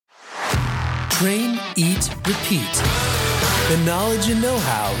Train, eat, repeat. The knowledge and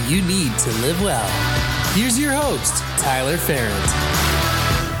know-how you need to live well. Here's your host, Tyler Ferrand.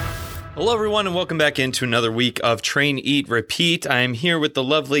 Hello, everyone, and welcome back into another week of Train, Eat, Repeat. I'm here with the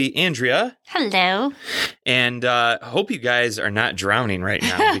lovely Andrea. Hello. And I hope you guys are not drowning right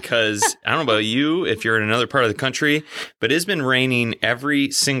now because I don't know about you if you're in another part of the country, but it's been raining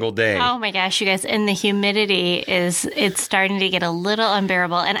every single day. Oh my gosh, you guys, and the humidity it's starting to get a little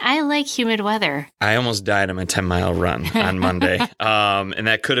unbearable. And I like humid weather. I almost died on my 10-mile run on Monday. And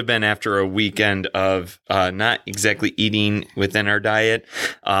that could have been after a weekend of not exactly eating within our diet.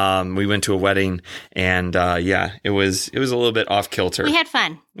 We went to a wedding and it was a little bit off kilter. We had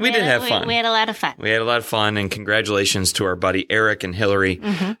fun. We did have fun. We had a lot of fun. We had a lot of fun, and congratulations to our buddy Eric and Hillary,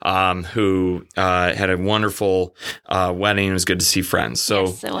 who had a wonderful wedding. It was good to see friends. So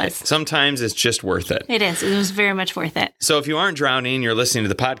yes, it was. Sometimes it's just worth it. It is. It was very much worth it. So if you aren't drowning, you're listening to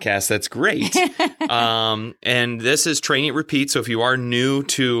the podcast, that's great. And this is Train, Eat, Repeat. So if you are new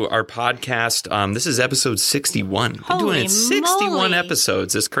to our podcast, this is episode 61. We've been doing it 61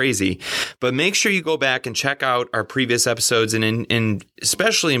 episodes. It's crazy. But make sure you go back and check out our previous episodes, and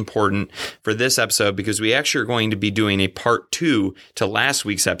especially important for this episode because we actually are going to be doing a part 2 to last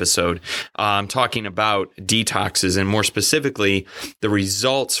week's episode, talking about detoxes and more specifically the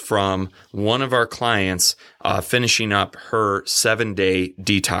results from one of our clients finishing up her 7-day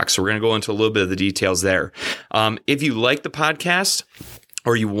detox. So we're going to go into a little bit of the details there. If you like the podcast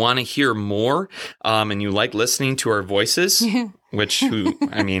or you want to hear more and you like listening to our voices,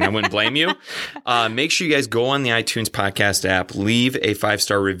 I wouldn't blame you. Make sure you guys go on the iTunes podcast app, leave a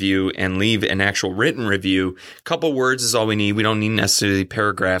 5-star review, and leave an actual written review. A couple words is all we need. We don't need necessarily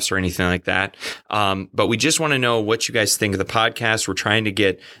paragraphs or anything like that. But we just want to know what you guys think of the podcast. We're trying to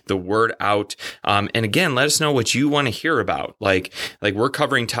get the word out. And again, let us know what you want to hear about. Like we're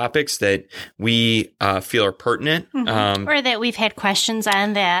covering topics that we feel are pertinent. Or that we've had questions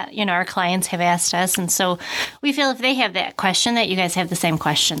on that, our clients have asked us. And so we feel if they have that question, that you guys have the same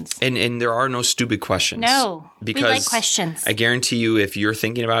questions. And there are no stupid questions. No, because we like questions. I guarantee you if you're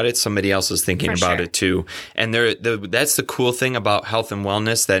thinking about it, somebody else is thinking about it too. And that's the cool thing about health and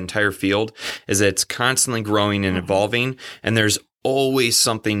wellness, that entire field, is that it's constantly growing and evolving, and there's always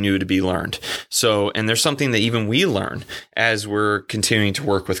something new to be learned. And there's something that even we learn as we're continuing to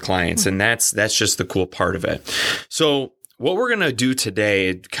work with clients, and that's just the cool part of it. So what we're going to do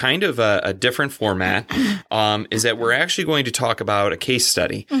today, kind of a different format, is that we're actually going to talk about a case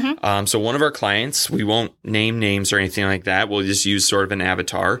study. So one of our clients, we won't name names or anything like that. We'll just use sort of an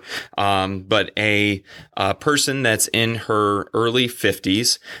avatar. But a person that's in her early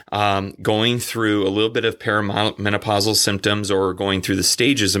 50s, going through a little bit of perimenopausal symptoms or going through the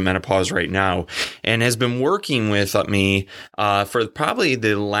stages of menopause right now, and has been working with me for probably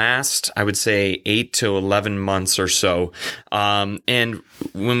the last, I would say, 8 to 11 months or so. And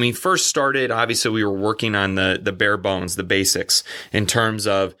when we first started, obviously we were working on the bare bones, the basics, in terms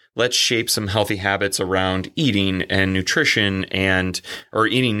of let's shape some healthy habits around eating and nutrition or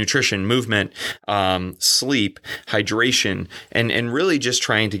eating, nutrition, movement, sleep, hydration, and really just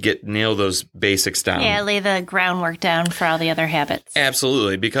trying to nail those basics down. Yeah, lay the groundwork down for all the other habits.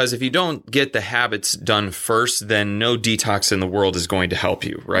 Absolutely. Because if you don't get the habits done first, then no detox in the world is going to help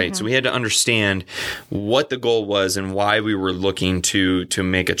you, right? So we had to understand what the goal was and why we were looking to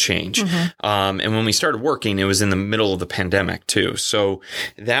make a change. And when we started working, it was in the middle of the pandemic too. So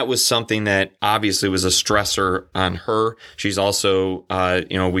that was something that obviously was a stressor on her. She's also,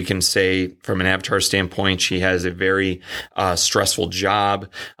 we can say from an avatar standpoint, she has a very stressful job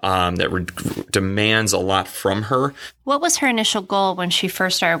that demands a lot from her. What was her initial goal when she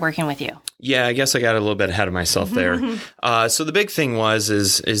first started working with you? Yeah, I guess I got a little bit ahead of myself there. So the big thing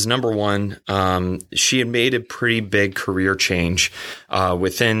is number one, she had made a pretty big career change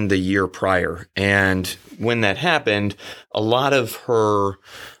within the year prior. And when that happened, a lot of her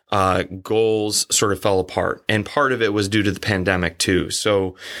goals sort of fell apart. And part of it was due to the pandemic too.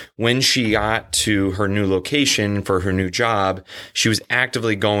 So when she got to her new location for her new job, she was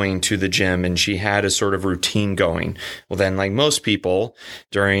actively going to the gym and she had a sort of routine going. Well, then like most people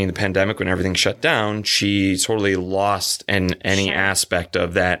during the pandemic, when everything shut down, she totally lost any aspect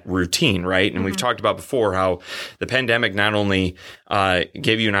of that routine, right? And we've talked about before how the pandemic not only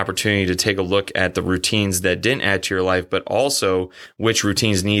gave you an opportunity to take a look at the routines that didn't add to your life, but also which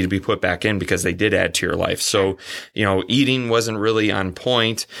routines need to be put back in because they did add to your life. So, eating wasn't really on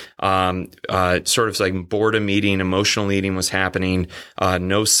point. Sort of like boredom eating, emotional eating was happening.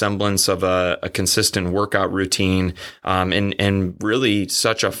 No semblance of a consistent workout routine. And really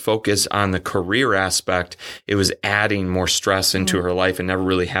such a focus on the career aspect. It was adding more stress into her life and never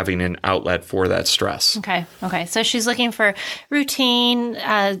really having an outlet for that stress. Okay. So she's looking for routine,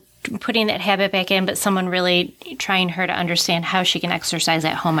 putting that habit back in, but someone really trying her to understand how she can exercise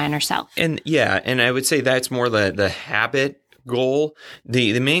at home on herself. And I would say that's more the habit goal.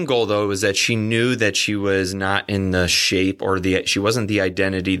 The main goal, though, was that she knew that she was not in the shape or she wasn't the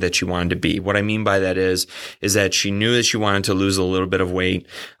identity that she wanted to be. What I mean by that is that she knew that she wanted to lose a little bit of weight.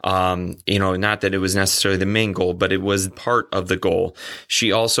 Not that it was necessarily the main goal, but it was part of the goal.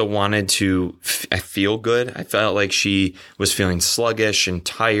 She also wanted to feel good. I felt like she was feeling sluggish and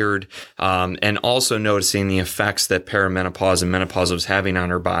tired, and also noticing the effects that perimenopause and menopause was having on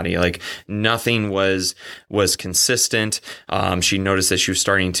her body. Like nothing was consistent. She noticed that she was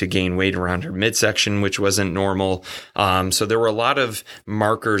starting to gain weight around her midsection, which wasn't normal. So there were a lot of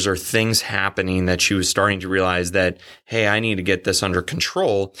markers or things happening that she was starting to realize that, hey, I need to get this under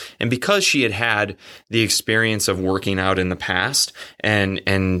control. And because she had the experience of working out in the past, and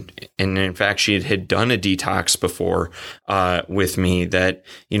in fact, she had done a detox before with me, that,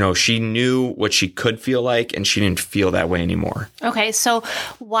 she knew what she could feel like, and she didn't feel that way anymore. Okay. So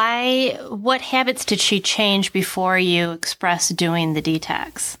what habits did she change before you expressed doing the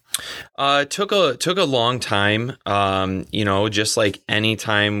detox? Took a long time. Just like any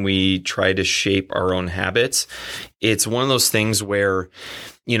time we try to shape our own habits, it's one of those things where,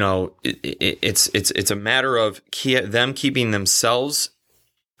 it's a matter of them keeping themselves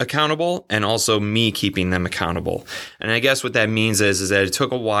accountable and also me keeping them accountable. And I guess what that means is that it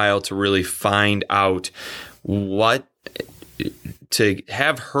took a while to really find out to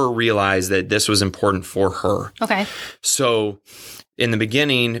have her realize that this was important for her. Okay. So in the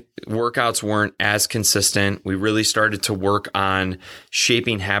beginning, workouts weren't as consistent. We really started to work on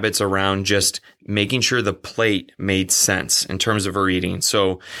shaping habits around just making sure the plate made sense in terms of her eating.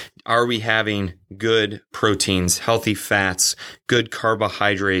 So are we having good proteins, healthy fats, good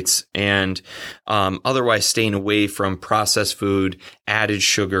carbohydrates, and otherwise staying away from processed food, added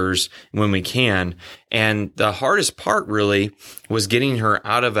sugars when we can? And the hardest part really was getting her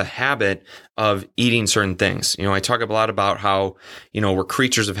out of a habit of eating certain things. I talk a lot about how, we're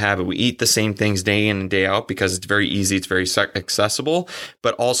creatures of habit. We eat the same things day in and day out because it's very easy, it's very accessible,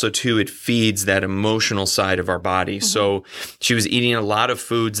 but also too, it feeds that emotional side of our body. Mm-hmm. So she was eating a lot of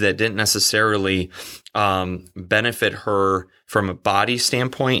foods that didn't necessarily benefit her from a body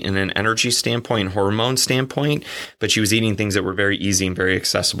standpoint and an energy standpoint and hormone standpoint, but she was eating things that were very easy and very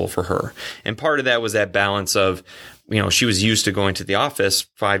accessible for her. And part of that was that balance of, she was used to going to the office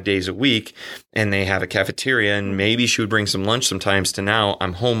 5 days a week and they have a cafeteria, and maybe she would bring some lunch sometimes, to now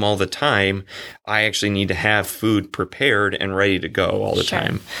I'm home all the time. I actually need to have food prepared and ready to go all the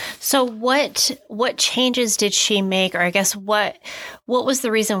time. So what changes did she make, or I guess what was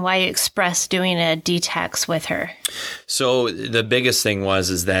the reason why you expressed doing a detox with her? So the biggest thing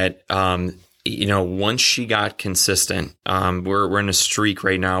is that once she got consistent, we're in a streak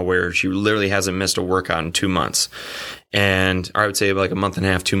right now where she literally hasn't missed a workout in 2 months. And I would say like a month and a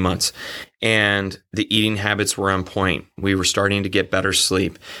half, 2 months. And the eating habits were on point. We were starting to get better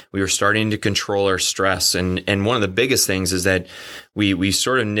sleep. We were starting to control our stress. And one of the biggest things is that we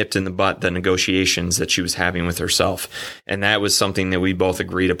sort of nipped in the butt the negotiations that she was having with herself. And that was something that we both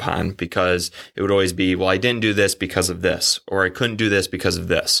agreed upon, because it would always be, well, I didn't do this because of this, or I couldn't do this because of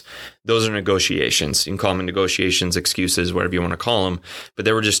this. Those are negotiations. You can call them negotiations, excuses, whatever you want to call them. But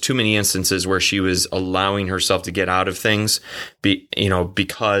there were just too many instances where she was allowing herself to get out of things,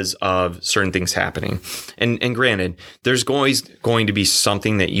 because of certain things happening. And granted, there's always going to be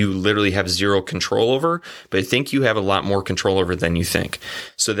something that you literally have zero control over, but I think you have a lot more control over than you think.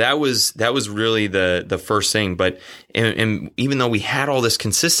 So that was really the first thing. But and even though we had all this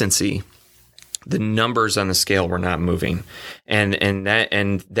consistency, the numbers on the scale were not moving.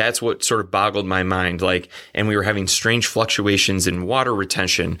 And that's what sort of boggled my mind. And we were having strange fluctuations in water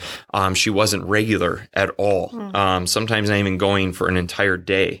retention. She wasn't regular at all. Sometimes not even going for an entire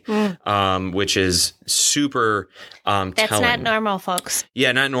day, which is super That's telling. not normal, folks.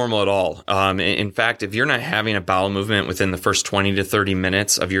 Yeah, not normal at all. In fact, if you're not having a bowel movement within the first 20 to 30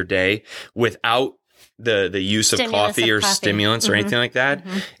 minutes of your day without the use of coffee or stimulants or anything like that,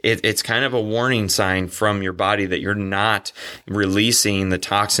 it's kind of a warning sign from your body that you're not releasing the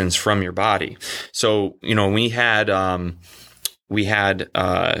toxins from your body. So, we had we had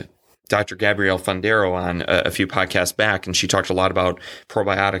Dr. Gabrielle Fundero on a few podcasts back, and she talked a lot about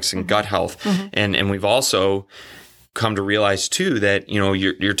probiotics and gut health. And we've also come to realize too that,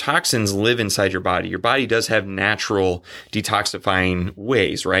 your toxins live inside your body. Your body does have natural detoxifying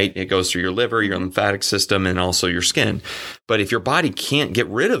ways, right? It goes through your liver, your lymphatic system, and also your skin. But if your body can't get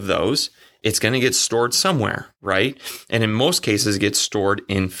rid of those, it's going to get stored somewhere, right? And in most cases, it gets stored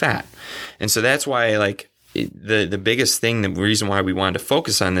in fat. And so that's why, the biggest thing, the reason why we wanted to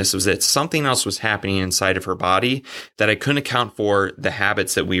focus on this was that something else was happening inside of her body that I couldn't account for the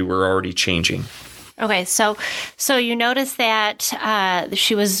habits that we were already changing. Okay, so you notice that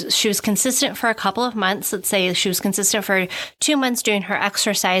she was consistent for a couple of months. Let's say she was consistent for 2 months doing her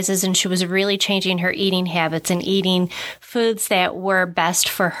exercises, and she was really changing her eating habits and eating foods that were best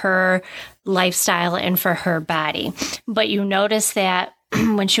for her lifestyle and for her body. But you notice that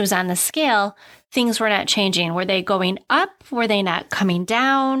when she was on the scale, things were not changing. Were they going up? Were they not coming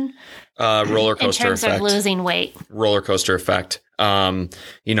down? Roller coaster in terms effect. of losing weight. Roller coaster effect.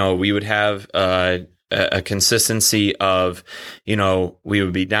 We would have a consistency of, we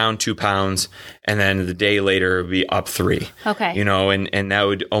would be down 2 pounds, and then the day later it would be up 3. Okay. And that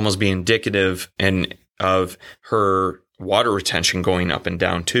would almost be indicative of her water retention going up and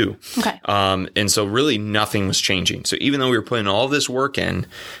down too. Okay. And so really nothing was changing. So even though we were putting all this work in,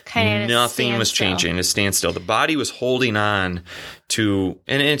 nothing was changing. A standstill. The body was holding on to,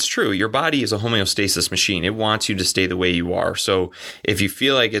 and it's true, your body is a homeostasis machine. It wants you to stay the way you are. So if you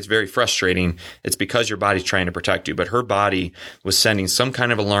feel like it's very frustrating, it's because your body's trying to protect you. But her body was sending some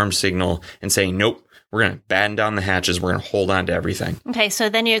kind of alarm signal and saying, nope, we're going to batten down the hatches. We're going to hold on to everything. Okay, so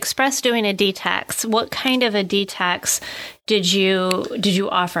then you expressed doing a detox. What kind of a detox did you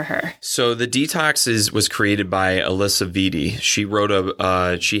offer her? So the detox was created by Alyssa Vitti. She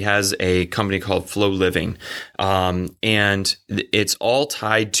wrote she has a company called Flow Living, and it's all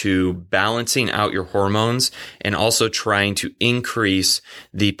tied to balancing out your hormones and also trying to increase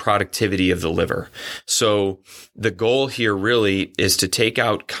the productivity of the liver. So the goal here really is to take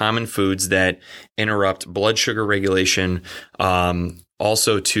out common foods that interrupt blood sugar regulation,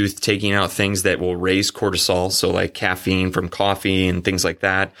 also to taking out things that will raise cortisol, so like caffeine from coffee and things like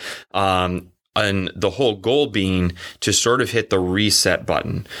that. And the whole goal being to sort of hit the reset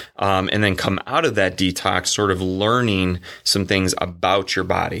button, and then come out of that detox sort of learning some things about your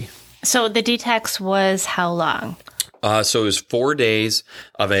body. So the detox was how long? So it was 4 days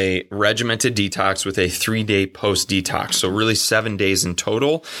of a regimented detox with a 3-day post-detox. So really 7 days in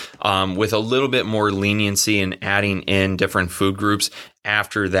total, with a little bit more leniency and adding in different food groups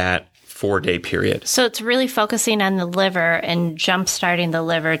after that 4-day period. So it's really focusing on the liver and jump-starting the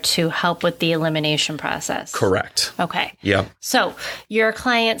liver to help with the elimination process. Correct. Okay. Yeah. So your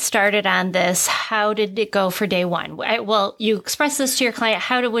client started on this. How did it go for day one? Well, you expressed this to your client.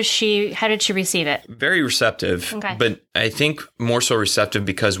 How did she receive it? Very receptive. Okay. But I think more so receptive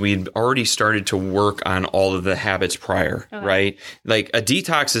because we'd already started to work on all of the habits prior, okay, right? Like a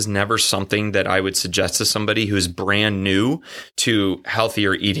detox is never something that I would suggest to somebody who's brand new to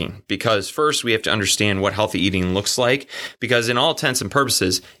healthier eating, because first we have to understand what healthy eating looks like, because in all intents and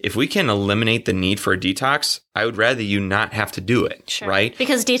purposes, if we can eliminate the need for a detox, I would rather you not have to do it, sure, right?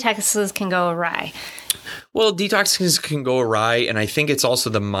 Because detoxes can go awry. Well, detoxes can go awry, and I think it's also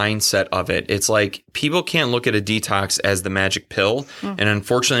the mindset of it. It's like people can't look at a detox as the magic pill, and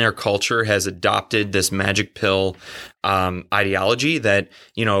unfortunately our culture has adopted this magic pill ideology that,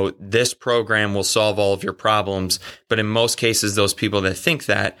 this program will solve all of your problems. But in most cases, those people that think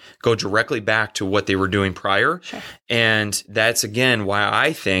that go directly back to what they were doing prior. Sure. And that's, again, why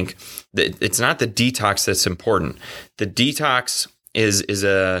I think that it's not the detox that's important. The detox is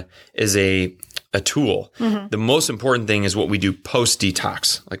a tool. Mm-hmm. The most important thing is what we do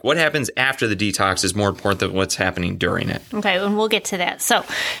post-detox. Like what happens after the detox is more important than what's happening during it. Okay, and we'll get to that. So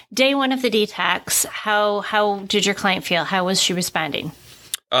day one of the detox, how did your client feel? How was she responding?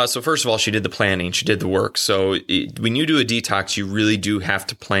 So first of all, she did the planning. She did the work. So when you do a detox, you really do have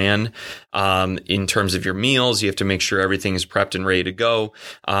to plan in terms of your meals. You have to make sure everything is prepped and ready to go.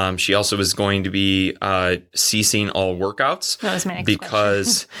 She also was going to be ceasing all workouts. That was my next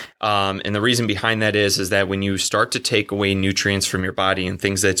because, and the reason behind that is that when you start to take away nutrients from your body and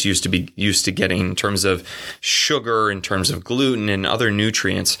things that's used to getting in terms of sugar, in terms of gluten and other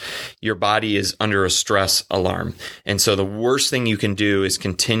nutrients, your body is under a stress alarm. And so the worst thing you can do is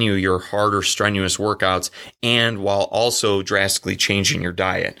continue your harder, strenuous workouts, and while also drastically changing your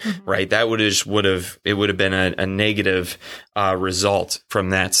diet, right? That would have been a negative result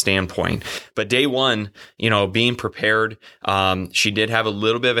from that standpoint. But day one, being prepared, she did have a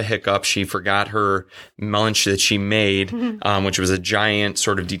little bit of a hiccup. She forgot her lunch that she made, which was a giant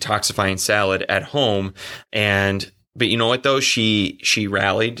sort of detoxifying salad at home. But you know what, though? She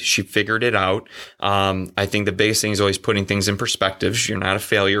rallied. She figured it out. I think the biggest thing is always putting things in perspective. You're not a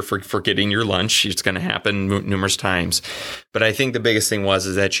failure for forgetting your lunch. It's going to happen numerous times. But I think the biggest thing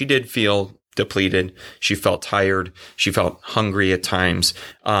is that she did feel depleted. She felt tired. She felt hungry at times,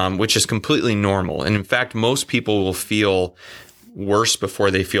 which is completely normal. And in fact, most people will feel worse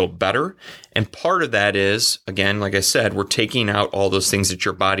before they feel better. And part of that is, again, like I said, we're taking out all those things that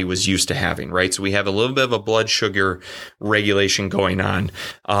your body was used to having, right? So we have a little bit of a blood sugar regulation going on,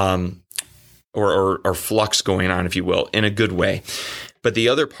 or flux going on, if you will, in a good way. But the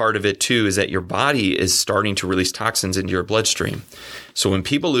other part of it too is that your body is starting to release toxins into your bloodstream. So when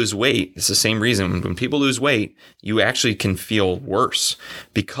people lose weight, it's the same reason. When people lose weight, you actually can feel worse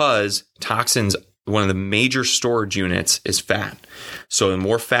because toxins, one of the major storage units is fat. So the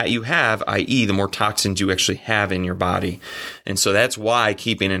more fat you have, i.e. the more toxins you actually have in your body. And so that's why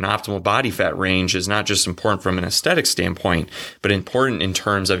keeping an optimal body fat range is not just important from an aesthetic standpoint, but important in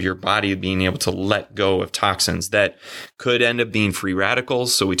terms of your body being able to let go of toxins that could end up being free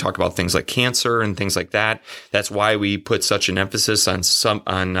radicals. So we talk about things like cancer and things like that. That's why we put such an emphasis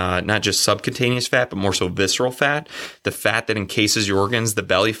on not just subcutaneous fat, but more so visceral fat, the fat that encases your organs, the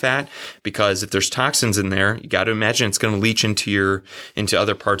belly fat, because if there's toxins in there, you got to imagine it's going to leach into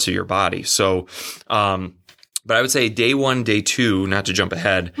other parts of your body. So, but I would say day 1, day 2, not to jump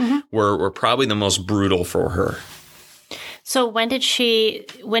ahead, were probably the most brutal for her. So did she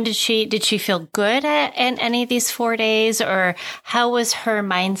feel good at any of these 4 days, or how was her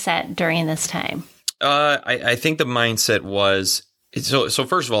mindset during this time? I think the mindset was, so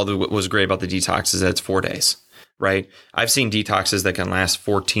first of all, what was great about the detox is that it's 4 days. Right. I've seen detoxes that can last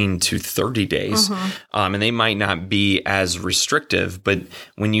 14 to 30 days, and they might not be as restrictive. But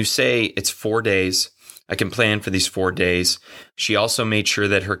when you say it's 4 days, I can plan for these 4 days. She also made sure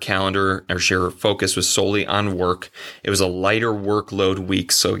that her calendar or her focus was solely on work. It was a lighter workload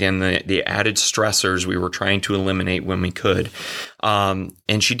week. So again, the added stressors we were trying to eliminate when we could.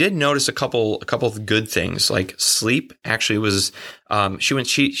 And she did notice a couple of good things, like sleep actually was,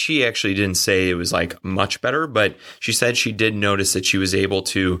 she actually didn't say it was like much better, but she said she did notice that she was able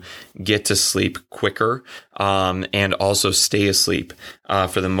to get to sleep quicker, and also stay asleep,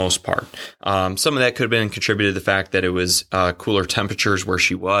 for the most part. Some of that could have been contributed to the fact that it was, cooler temperatures where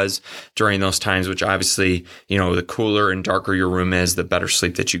she was during those times, which obviously, the cooler and darker your room is, the better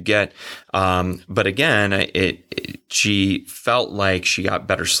sleep that you get. But again, she felt like she got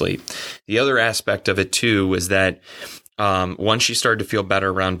better sleep. The other aspect of it too was that once she started to feel better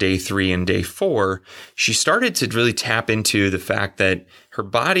around day 3 and day 4, she started to really tap into the fact that her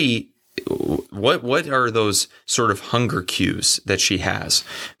body, what are those sort of hunger cues that she has?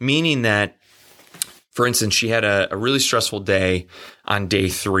 Meaning that, for instance, she had a really stressful day on day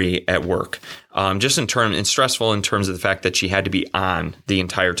 3 at work. Stressful in terms of the fact that she had to be on the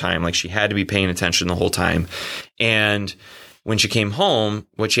entire time. Like she had to be paying attention the whole time. And when she came home,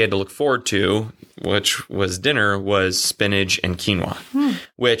 what she had to look forward to, which was dinner, was spinach and quinoa,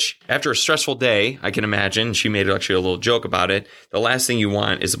 which after a stressful day, I can imagine, she made actually a little joke about it, the last thing you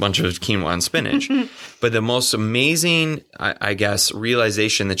want is a bunch of quinoa and spinach. But the most amazing, I guess,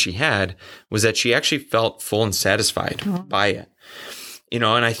 realization that she had was that she actually felt full and satisfied by it. And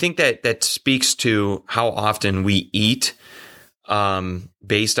I think that speaks to how often we eat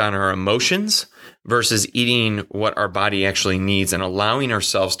based on our emotions versus eating what our body actually needs and allowing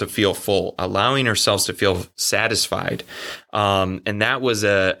ourselves to feel full, allowing ourselves to feel satisfied. And that was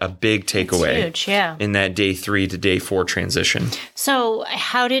a big takeaway. Huge, yeah. In that day 3 to day 4 transition. So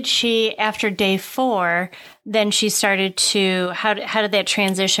how did she, after day 4, then she started to, how did that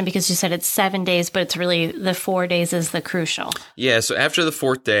transition? Because you said it's 7 days, but it's really the 4 days is the crucial. Yeah. So after the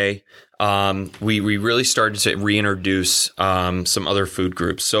 4th day, we really started to reintroduce some other food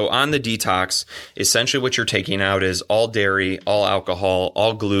groups. So on the detox, essentially what you're taking out is all dairy, all alcohol,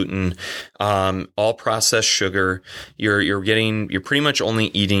 all gluten, all processed sugar. You're pretty much only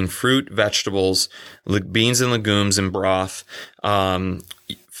eating fruit, vegetables, beans and legumes and broth,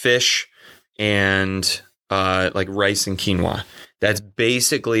 fish, and like rice and quinoa. That's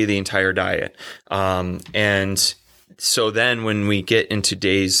basically the entire diet. And so then when we get into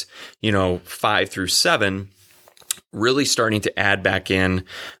days, 5 through 7, really starting to add back in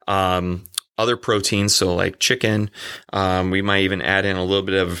other proteins. So like chicken, we might even add in a little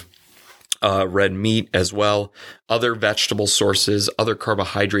bit of red meat as well. other vegetable sources, other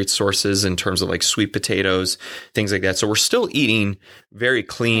carbohydrate sources in terms of like sweet potatoes, things like that. So we're still eating very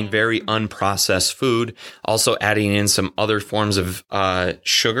clean, very unprocessed food. Also adding in some other forms of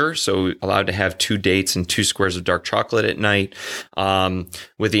sugar. So allowed to have 2 dates and 2 squares of dark chocolate at night,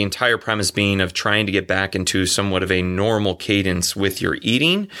 with the entire premise being of trying to get back into somewhat of a normal cadence with your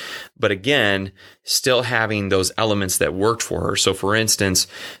eating. But again, still having those elements that worked for her. So for instance,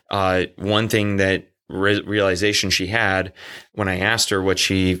 one thing that realization she had when I asked her what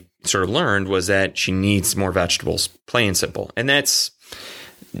she sort of learned was that she needs more vegetables, plain and simple. And that's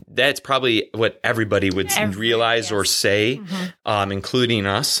probably what everybody would realize or say, including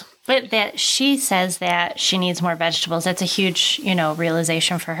us. But that she says that she needs more vegetables. That's a huge,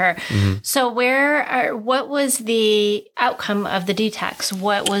 realization for her. So what was the outcome of the detox?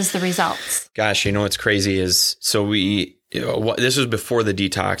 What was the results? Gosh, what's crazy is, so this was before the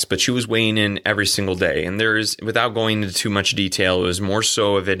detox, but she was weighing in every single day. And without going into too much detail, it was more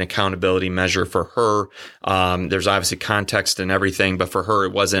so of an accountability measure for her. There's obviously context and everything, but for her,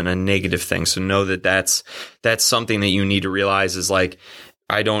 it wasn't a negative thing. So know that that's something that you need to realize is like,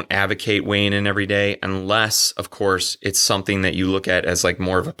 I don't advocate weighing in every day unless, of course, it's something that you look at as like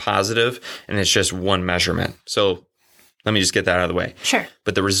more of a positive and it's just one measurement. So let me just get that out of the way. Sure.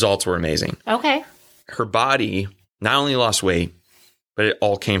 But the results were amazing. Okay. Her body not only lost weight, but it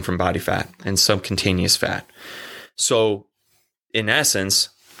all came from body fat and subcutaneous fat. So in essence,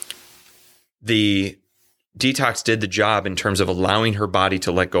 the detox did the job in terms of allowing her body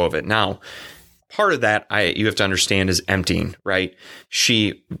to let go of it. Now, part of that you have to understand is emptying, right?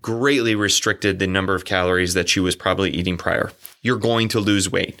 She greatly restricted the number of calories that she was probably eating prior. You're going to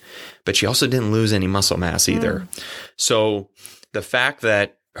lose weight, but she also didn't lose any muscle mass either. So the fact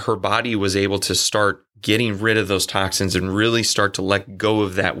that her body was able to start getting rid of those toxins and really start to let go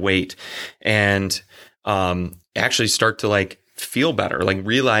of that weight and actually start to like feel better, like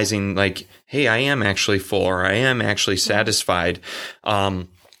realizing like, hey, I am actually full or I am actually satisfied.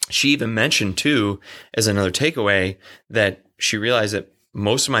 She even mentioned too, as another takeaway, that she realized that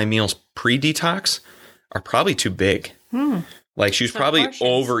most of my meals pre-detox are probably too big. Like she was probably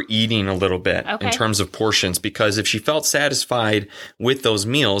overeating a little bit in terms of portions, because if she felt satisfied with those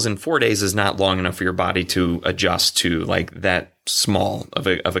meals, and 4 days is not long enough for your body to adjust to like that small of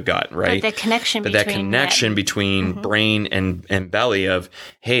a gut, right? But that connection between brain and belly of,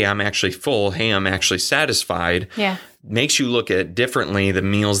 hey, I'm actually full. Hey, I'm actually satisfied. Yeah. Makes you look at differently the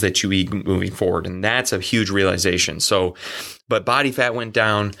meals that you eat moving forward. And that's a huge realization. So, but body fat went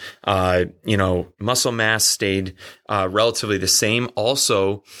down, muscle mass stayed relatively the same.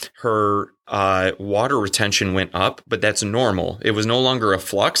 Also, her water retention went up, but that's normal. It was no longer a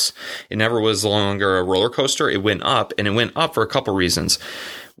flux. It never was longer a roller coaster. It went up, and it went up for a couple reasons.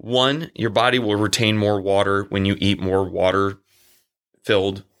 One, your body will retain more water when you eat more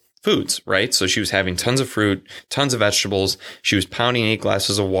water-filled foods, right? So she was having tons of fruit, tons of vegetables. She was pounding 8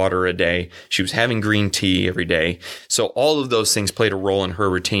 glasses of water a day. She was having green tea every day. So all of those things played a role in her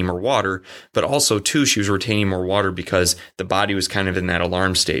retaining more water, but also too, she was retaining more water because the body was kind of in that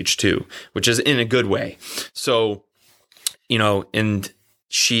alarm stage too, which is in a good way. So, and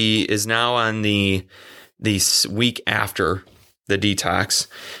she is now on the week after the detox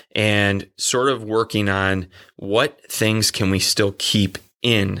and sort of working on what things can we still keep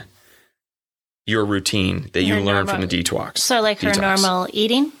in your routine that you learned from the detox. So like her normal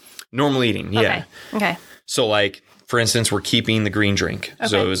eating? Normal eating, yeah. Okay. So like, for instance, we're keeping the green drink. Okay.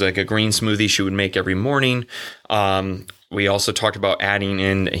 So it was like a green smoothie she would make every morning. We also talked about adding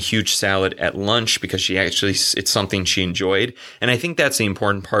in a huge salad at lunch because it's something she enjoyed. And I think that's the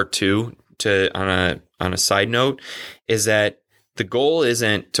important part too, on a side note, is that the goal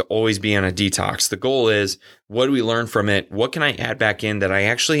isn't to always be on a detox. The goal is, what do we learn from it? What can I add back in that I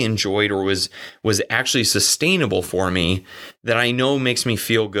actually enjoyed or was actually sustainable for me, that I know makes me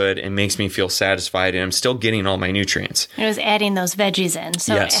feel good and makes me feel satisfied, and I'm still getting all my nutrients? It was adding those veggies in.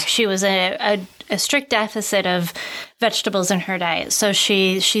 So yes. She was a strict deficit of vegetables in her diet. So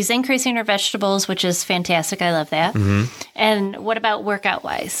she's increasing her vegetables, which is fantastic. I love that. Mm-hmm. And what about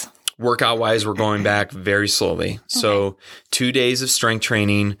workout-wise? Workout-wise, we're going back very slowly. So 2 days of strength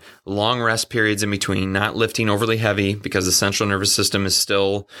training, long rest periods in between, not lifting overly heavy because the central nervous system is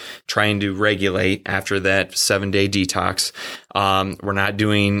still trying to regulate after that 7-day detox.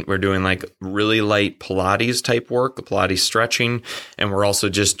 We're doing like really light Pilates type work, Pilates stretching, and we're also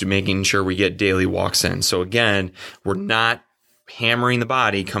just making sure we get daily walks in. So again, we're not hammering the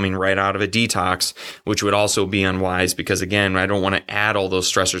body coming right out of a detox, which would also be unwise because, again, I don't want to add all those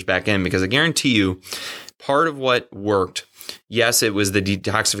stressors back in, because I guarantee you part of what worked yes, it was the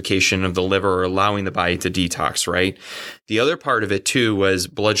detoxification of the liver or allowing the body to detox, right? The other part of it too was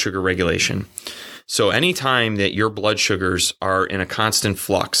blood sugar regulation. So anytime that your blood sugars are in a constant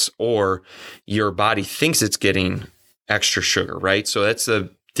flux or your body thinks it's getting extra sugar, right? So that's the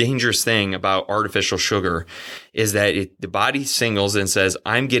dangerous thing about artificial sugar is that the body signals and says,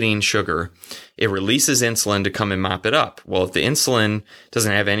 I'm getting sugar. It releases insulin to come and mop it up. Well, if the insulin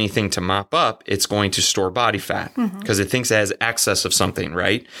doesn't have anything to mop up, it's going to store body fat because it thinks it has excess of something,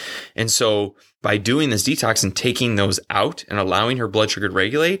 right? And so by doing this detox and taking those out and allowing her blood sugar to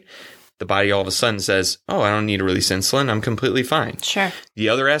regulate, the body all of a sudden says, oh, I don't need to release insulin. I'm completely fine. Sure. The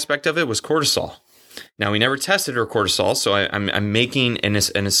other aspect of it was cortisol. Now, we never tested her cortisol, so I'm making an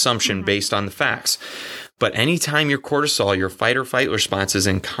assumption based on the facts. But anytime your cortisol, your fight or flight response is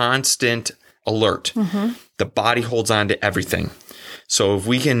in constant alert, the body holds on to everything. So if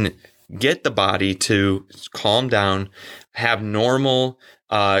we can get the body to calm down, have normal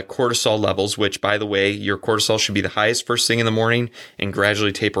cortisol levels, which, by the way, your cortisol should be the highest first thing in the morning and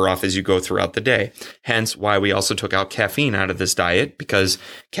gradually taper off as you go throughout the day. Hence why we also took out caffeine out of this diet, because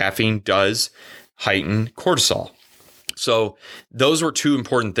caffeine does heighten cortisol. So those were two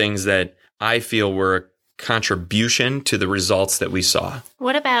important things that I feel were a contribution to the results that we saw.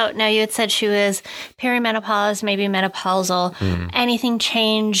 What about, now you had said she was perimenopause, maybe menopausal. Anything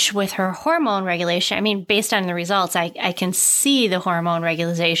change with her hormone regulation? I mean, based on the results, I can see the hormone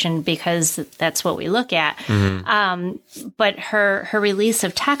regulation because that's what we look at. But her release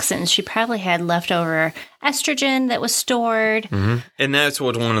of toxins, she probably had leftover estrogen that was stored. And that's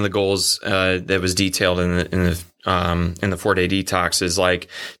what one of the goals that was detailed in the 4-day detox is, like,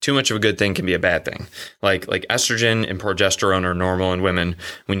 too much of a good thing can be a bad thing. Like estrogen and progesterone are normal in women.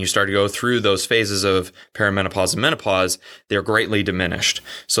 When you start to go through those phases of perimenopause and menopause, they're greatly diminished.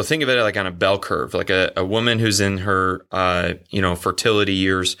 So think of it like on a bell curve, like a woman who's in her, fertility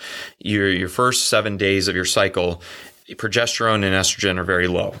years, your first 7 days of your cycle, progesterone and estrogen are very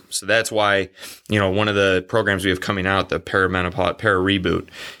low. So that's why, one of the programs we have coming out, the Perimenopause Reboot,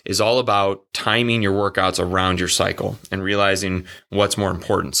 is all about timing your workouts around your cycle and realizing what's more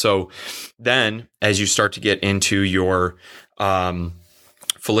important. So then as you start to get into your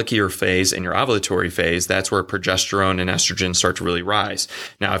follicular phase and your ovulatory phase, that's where progesterone and estrogen start to really rise.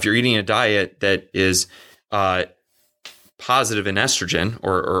 Now, if you're eating a diet that is positive in estrogen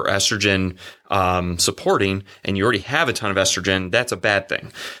or estrogen supporting, and you already have a ton of estrogen, that's a bad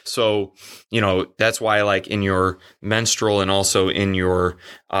thing. So, that's why, like, in your menstrual and also in your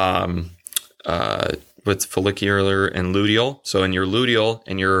with follicular and luteal. So in your luteal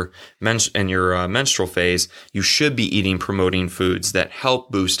and your menstrual phase, you should be eating promoting foods that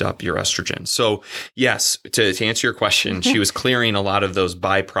help boost up your estrogen. So yes, to answer your question, she was clearing a lot of those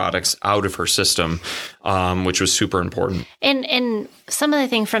byproducts out of her system, which was super important. And some of the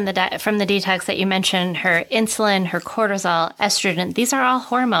things from the detox that you mentioned, her insulin, her cortisol, estrogen, these are all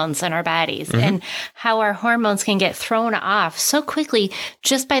hormones in our bodies, and how our hormones can get thrown off so quickly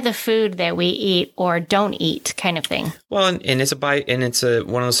just by the food that we eat or don't eat, kind of thing. Well, and it's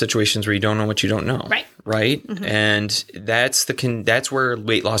one of those situations where you don't know what you don't know. Right. And that's where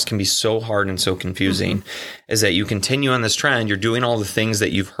weight loss can be so hard and so confusing, is that you continue on this trend. You're doing all the things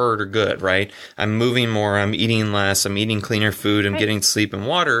that you've heard are good, right? I'm moving more. I'm eating less. I'm eating cleaner food. I'm getting sleep and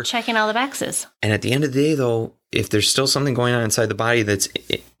water. Checking all the boxes. And at the end of the day, though, if there's still something going on inside the body that's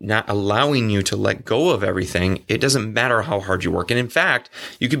not allowing you to let go of everything, it doesn't matter how hard you work. And in fact,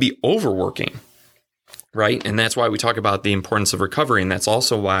 you could be overworking. Right. And that's why we talk about the importance of recovery. And that's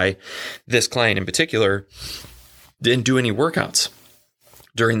also why this client in particular didn't do any workouts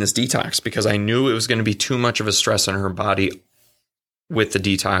during this detox, because I knew it was going to be too much of a stress on her body with the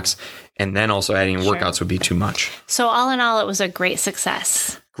detox. And then also adding workouts would be too much. So all in all, it was a great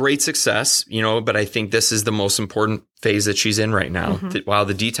success. Great success, but I think this is the most important phase that she's in right now. While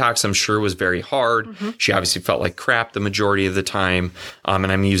the detox, I'm sure, was very hard, she obviously felt like crap the majority of the time. And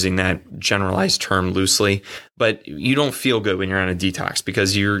I'm using that generalized term loosely, but you don't feel good when you're on a detox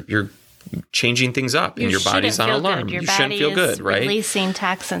because you're changing things up and your body's on alarm. You shouldn't feel good, right? Releasing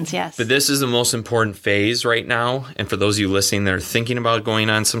toxins, yes. But this is the most important phase right now. And for those of you listening that are thinking about going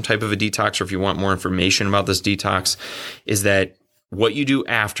on some type of a detox, or if you want more information about this detox, is that what you do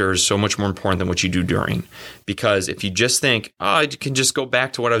after is so much more important than what you do during. Because if you just think, I can just go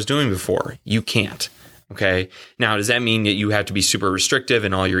back to what I was doing before, you can't. Okay. Now, does that mean that you have to be super restrictive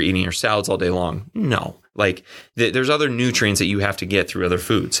and all you're eating are salads all day long? No. Like there's other nutrients that you have to get through other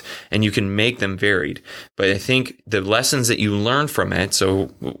foods, and you can make them varied. But I think the lessons that you learn from it, so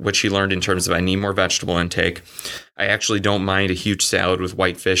what she learned in terms of I need more vegetable intake. I actually don't mind a huge salad with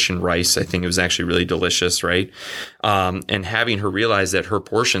white fish and rice. I think it was actually really delicious, right? And having her realize that her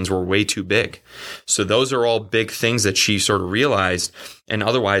portions were way too big. So those are all big things that she sort of realized and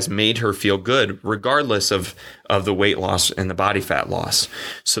otherwise made her feel good regardless of the weight loss and the body fat loss.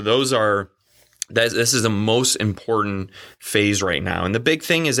 So this is the most important phase right now. And the big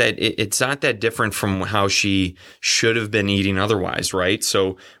thing is that it's not that different from how she should have been eating otherwise, right?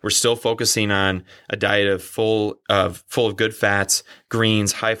 So we're still focusing on a diet full of good fats,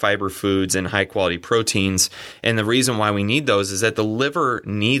 greens, high fiber foods, and high quality proteins. And the reason why we need those is that the liver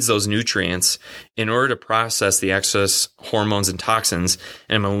needs those nutrients in order to process the excess hormones and toxins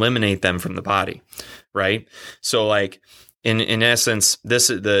and eliminate them from the body, right? So like, in essence,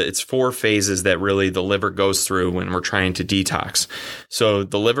 it's 4 phases that really the liver goes through when we're trying to detox. So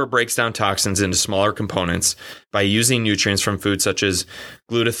the liver breaks down toxins into smaller components by using nutrients from foods such as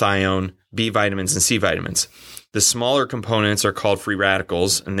glutathione, B vitamins, and C vitamins. The smaller components are called free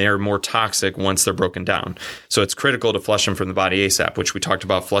radicals, and they are more toxic once they're broken down. So it's critical to flush them from the body ASAP, which we talked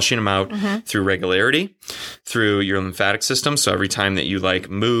about flushing them out through regularity, through your lymphatic system. So every time that you like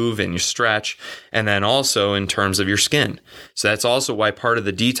move and you stretch, and then also in terms of your skin. So that's also why part of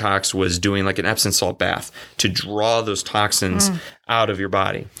the detox was doing like an Epsom salt bath to draw those toxins out of your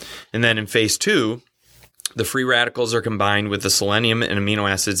body. And then in phase 2, the free radicals are combined with the selenium and amino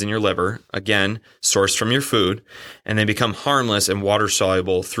acids in your liver, again, sourced from your food, and they become harmless and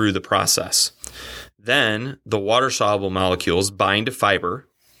water-soluble through the process. Then the water-soluble molecules bind to fiber.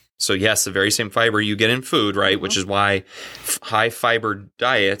 So yes, the very same fiber you get in food, right? Which is why high fiber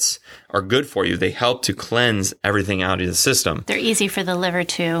diets are good for you. They help to cleanse everything out of the system. They're easy for the liver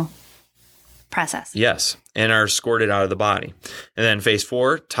to process. Yes, and are squirted out of the body. And then phase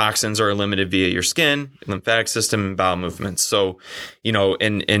 4, toxins are eliminated via your skin, lymphatic system, and bowel movements. So,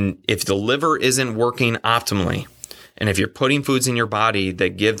 and if the liver isn't working optimally, and if you're putting foods in your body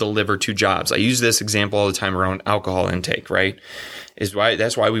that give the liver 2 jobs, I use this example all the time around alcohol intake, right?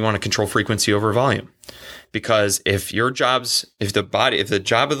 That's why we want to control frequency over volume. Because if the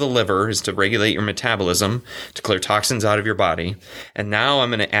job of the liver is to regulate your metabolism, to clear toxins out of your body, and now I'm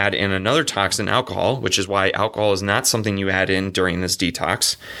going to add in another toxin, alcohol, which is why alcohol is not something you add in during this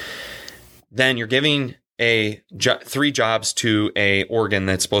detox, then you're giving 3 jobs to a organ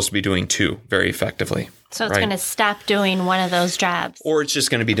that's supposed to be doing 2 very effectively. So it's going to stop doing one of those jobs, or it's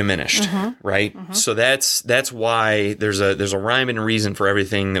just going to be diminished, right? So that's why there's a rhyme and reason for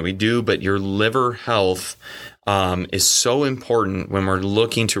everything that we do. But your liver health is so important when we're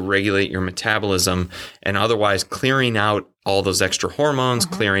looking to regulate your metabolism and otherwise clearing out all those extra hormones,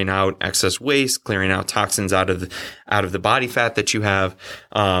 clearing out excess waste, clearing out toxins out of the body fat that you have.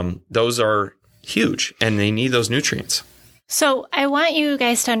 Those are huge, and they need those nutrients. So I want you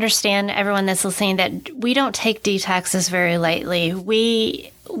guys to understand, everyone that's listening, that we don't take detoxes very lightly.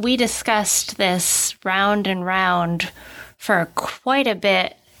 We discussed this round and round for quite a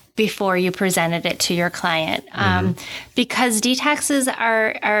bit before you presented it to your client, because detoxes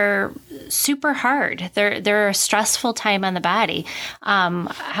are super hard. They're a stressful time on the body.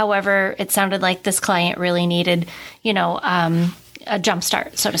 However, it sounded like this client really needed, a jump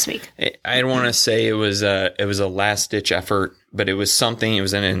start, so to speak. I don't want to say it was a last ditch effort, but it was something.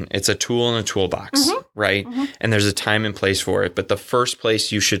 It's a tool in a toolbox, right? And there's a time and place for it. But the first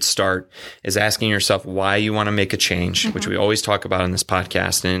place you should start is asking yourself why you want to make a change, which we always talk about in this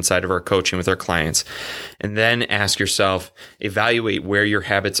podcast and inside of our coaching with our clients. And then ask yourself, evaluate where your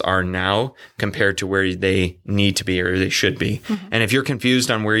habits are now compared to where they need to be or they should be. And if you're confused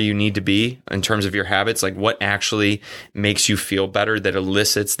on where you need to be in terms of your habits, like what actually makes you feel better that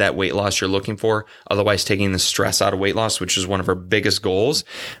elicits that weight loss you're looking for, otherwise taking the stress out of weight loss, which is one of our biggest goals,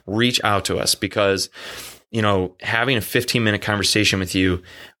 reach out to us, because having a 15-minute conversation with you,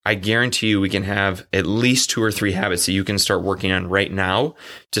 I guarantee you we can have at least 2 or 3 habits that you can start working on right now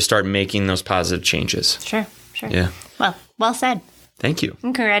to start making those positive changes. Sure. Yeah. Well said. Thank you.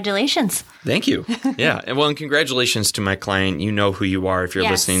 And congratulations. Thank you. Yeah. And congratulations to my client. You know who you are if you're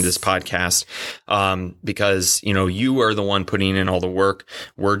listening to this podcast, because, you are the one putting in all the work.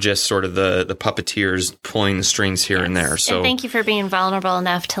 We're just sort of the puppeteers pulling the strings here and there. So and thank you for being vulnerable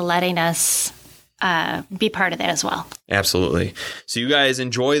enough to letting us be part of that as well. Absolutely. So you guys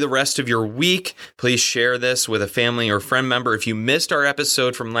enjoy the rest of your week. Please share this with a family or friend member. If you missed our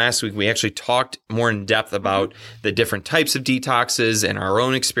episode from last week, we actually talked more in depth about the different types of detoxes and our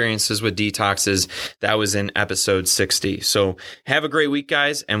own experiences with detoxes. That was in episode 60. So have a great week,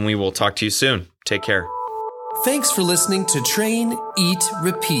 guys, and we will talk to you soon. Take care. Thanks for listening to Train, Eat,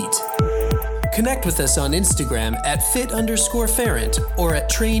 Repeat. Connect with us on Instagram at fit_Ferrant or at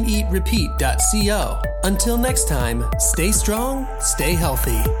traineatrepeat.co. Until next time, stay strong, stay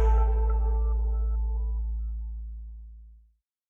healthy.